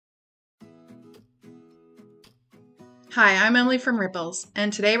Hi, I'm Emily from Ripples,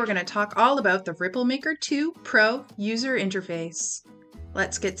 and today we're going to talk all about the Ripple Maker 2 Pro user interface.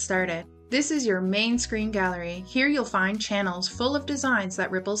 Let's get started. This is your main screen gallery. Here you'll find channels full of designs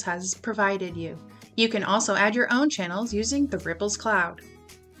that Ripples has provided you. You can also add your own channels using the Ripples Cloud.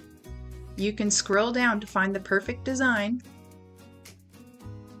 You can scroll down to find the perfect design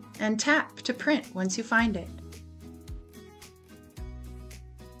and tap to print once you find it.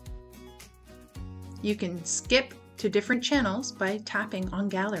 You can skip to different channels by tapping on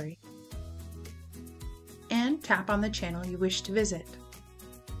Gallery and tap on the channel you wish to visit.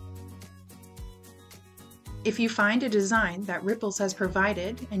 If you find a design that Ripples has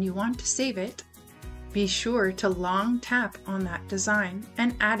provided and you want to save it, be sure to long tap on that design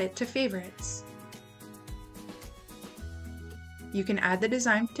and add it to favorites. You can add the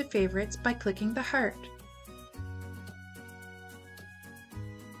design to favorites by clicking the heart.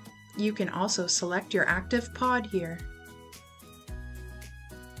 You can also select your active pod here.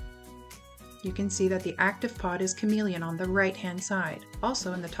 You can see that the active pod is Chameleon on the right-hand side.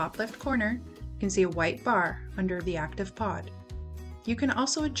 Also in the top left corner, you can see a white bar under the active pod. You can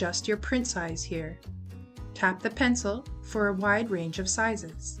also adjust your print size here. Tap the pencil for a wide range of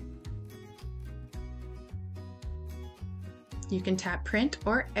sizes. You can tap print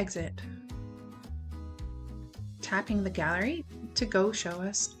or exit. Tapping the gallery to go show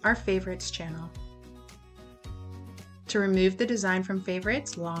us our favorites channel. To remove the design from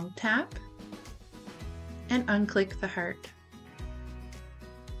favorites, long tap and unclick the heart.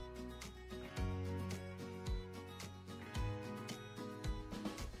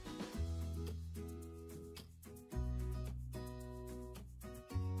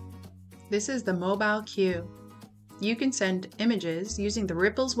 This is the mobile queue. You can send images using the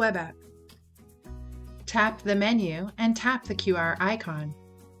Ripples web app. Tap the menu and tap the QR icon.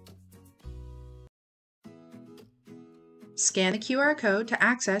 Scan the QR code to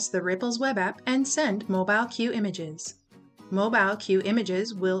access the Ripples web app and send mobile queue images. Mobile queue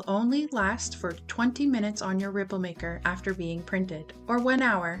images will only last for 20 minutes on your Ripple Maker after being printed, or 1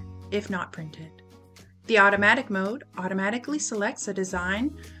 hour if not printed. The automatic mode automatically selects a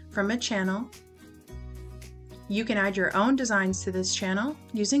design from a channel. You can add your own designs to this channel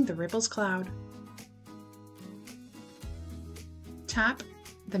using the Ripples Cloud. Tap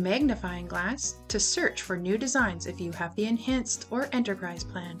the magnifying glass to search for new designs if you have the Enhanced or Enterprise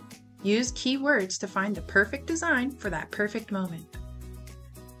plan. Use keywords to find the perfect design for that perfect moment.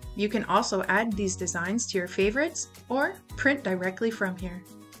 You can also add these designs to your favorites or print directly from here.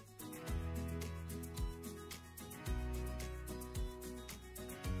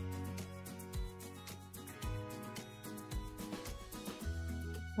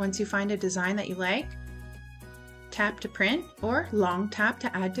 Once you find a design that you like, tap to print or long tap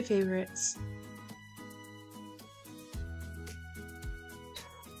to add to favorites.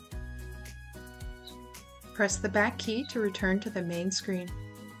 Press the back key to return to the main screen.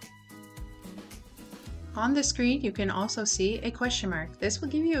 On the screen, you can also see a question mark. This will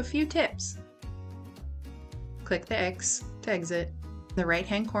give you a few tips. Click the X to exit. In the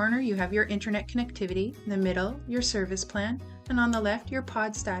right-hand corner, you have your internet connectivity. In the middle, your service plan, and on the left, your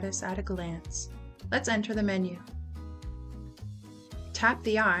pod status at a glance. Let's enter the menu. Tap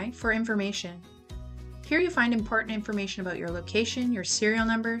the I for information. Here you find important information about your location, your serial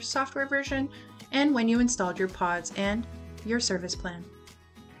number, software version, and when you installed your pods and your service plan.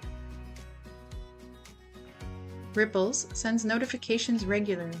 Ripples sends notifications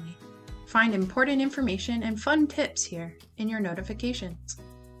regularly. Find important information and fun tips here in your notifications.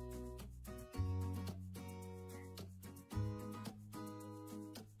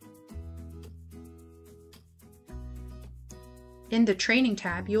 In the Training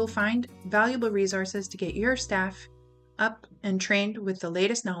tab, you will find valuable resources to get your staff up and trained with the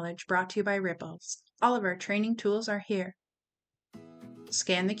latest knowledge brought to you by Ripples. All of our training tools are here.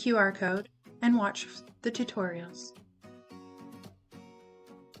 Scan the QR code and watch the tutorials.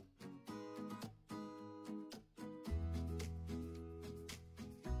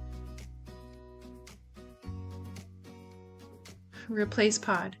 Replace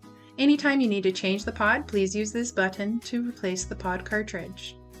pod. Anytime you need to change the pod, please use this button to replace the pod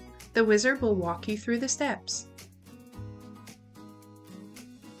cartridge. The wizard will walk you through the steps.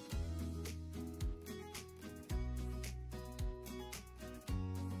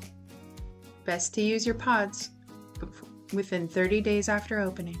 Best to use your pods within 30 days after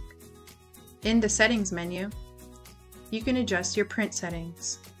opening. In the Settings menu, you can adjust your print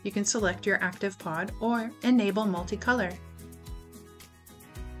settings. You can select your active pod or enable multicolor.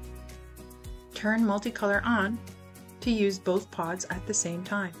 Turn multicolor on to use both pods at the same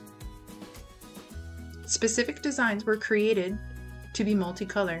time. Specific designs were created to be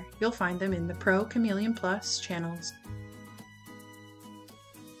multicolor. You'll find them in the Pro Chameleon Plus channels.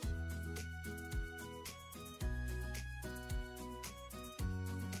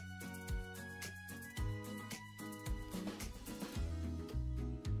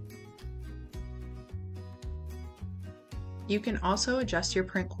 You can also adjust your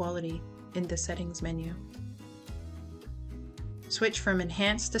print quality in the settings menu. Switch from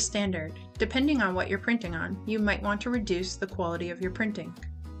enhanced to standard. Depending on what you're printing on, you might want to reduce the quality of your printing.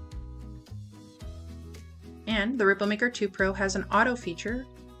 And the Ripple Maker 2 Pro has an auto feature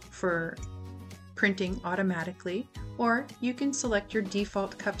for printing automatically, or you can select your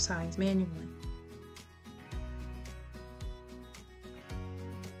default cup size manually.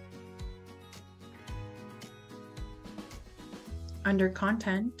 Under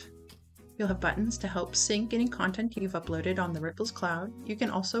Content, you'll have buttons to help sync any content you've uploaded on the Ripples cloud. You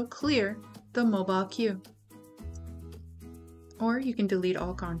can also clear the mobile queue, or you can delete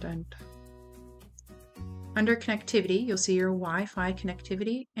all content. Under Connectivity, you'll see your Wi-Fi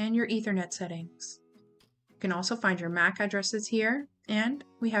connectivity and your Ethernet settings. You can also find your MAC addresses here, and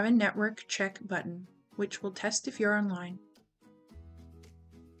we have a network check button, which will test if you're online.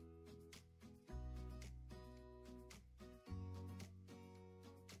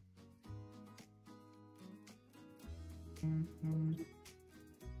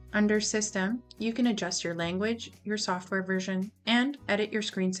 Under System, you can adjust your language, your software version, and edit your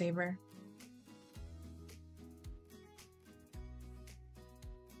screensaver.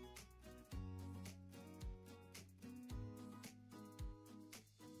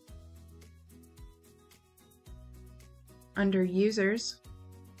 Under Users,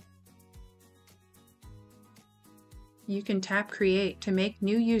 you can tap Create to make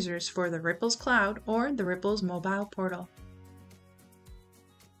new users for the Ripples Cloud or the Ripples mobile portal.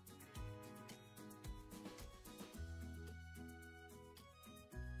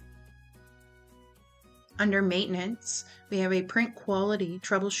 Under Maintenance, we have a print quality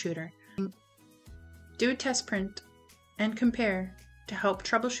troubleshooter. Do a test print and compare to help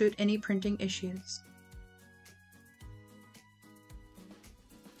troubleshoot any printing issues.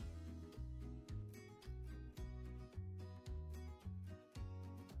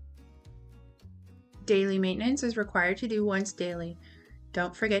 Daily maintenance is required to do once daily.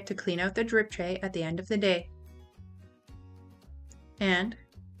 Don't forget to clean out the drip tray at the end of the day. And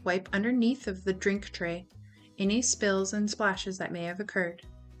wipe underneath of the drink tray any spills and splashes that may have occurred.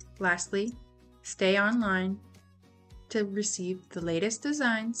 Lastly, stay online to receive the latest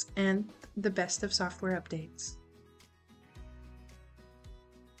designs and the best of software updates.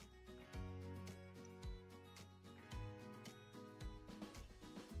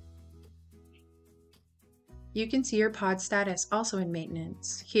 You can see your pod status also in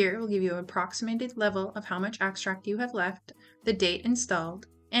maintenance. Here we'll give you an approximated level of how much extract you have left, the date installed,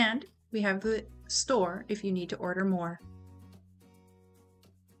 and we have the store if you need to order more.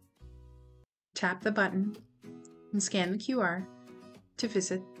 Tap the button and scan the QR to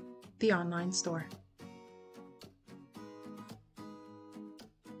visit the online store.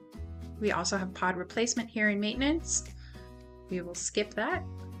 We also have pod replacement here in maintenance. We will skip that.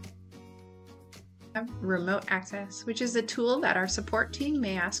 Remote access, which is a tool that our support team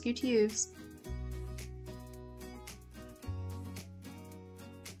may ask you to use.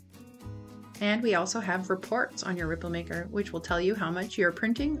 And we also have reports on your Ripple Maker, which will tell you how much you're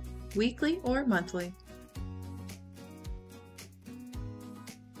printing weekly or monthly.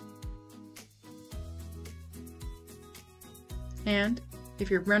 And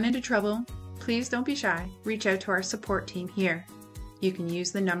if you're running into trouble, please don't be shy. Reach out to our support team here. You can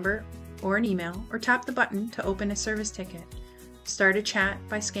use the number or an email, or tap the button to open a service ticket. Start a chat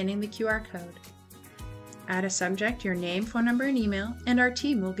by scanning the QR code. Add a subject, your name, phone number, and email, and our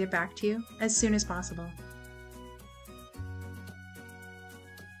team will get back to you as soon as possible.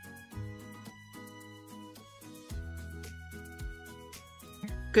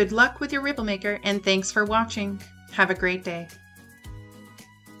 Good luck with your Ripple Maker, and thanks for watching. Have a great day.